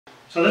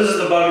So this is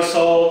the bug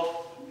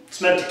assault.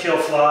 It's meant to kill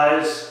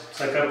flies. It's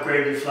like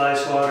upgrade your fly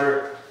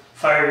swatter,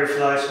 fire your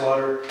fly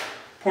swatter.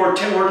 Pour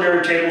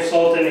ordinary table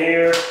salt in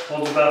here,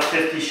 holds about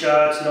 50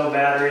 shots, no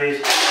batteries.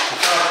 You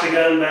cock the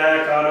gun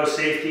back, auto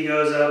safety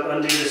goes up,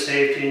 undo the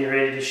safety, and you're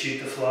ready to shoot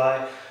the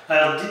fly.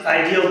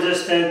 Ideal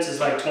distance is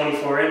like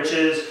 24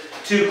 inches.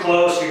 Too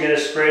close, you're going to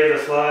spray the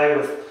fly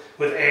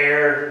with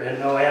air and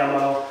no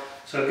ammo.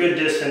 So a good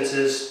distance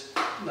is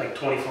like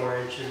 24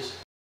 inches.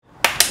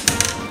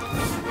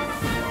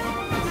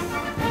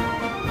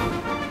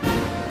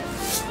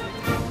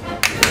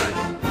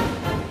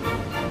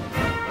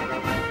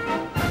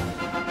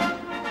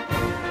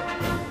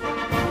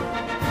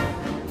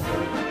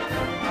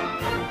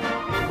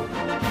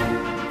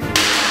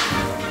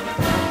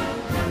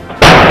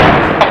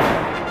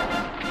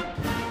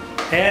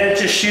 And it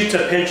just shoots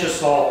a pinch of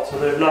salt, so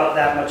there's not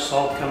that much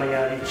salt coming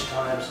out each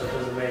time, so it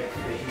doesn't make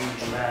a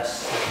huge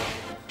mess.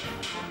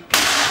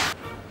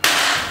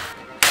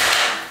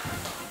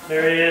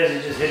 There it is,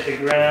 it just hit the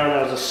ground.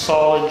 That was a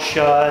solid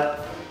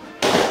shot.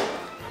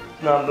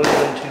 Not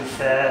moving too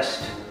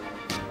fast.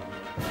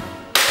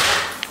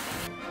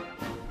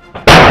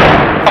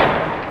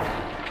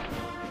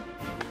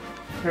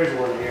 There's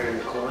one here in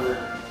the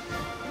corner.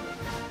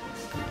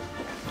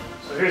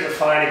 So here's a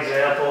fine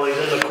example. He's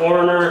in the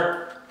corner.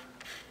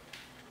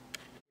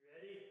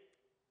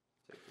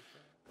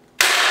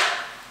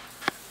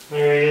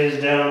 There he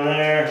is down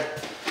there.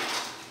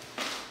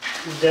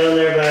 He's down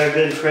there by our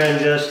good friend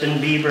Justin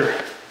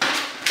Bieber.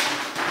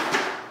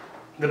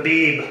 The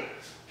Beeb.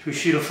 Should we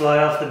shoot a fly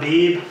off the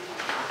Beeb?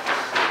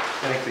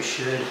 I think we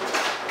should.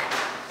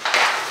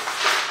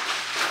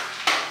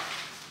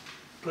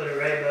 Put it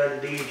right by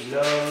the Beeb's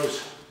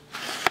nose.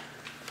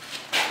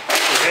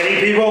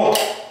 Ready, people?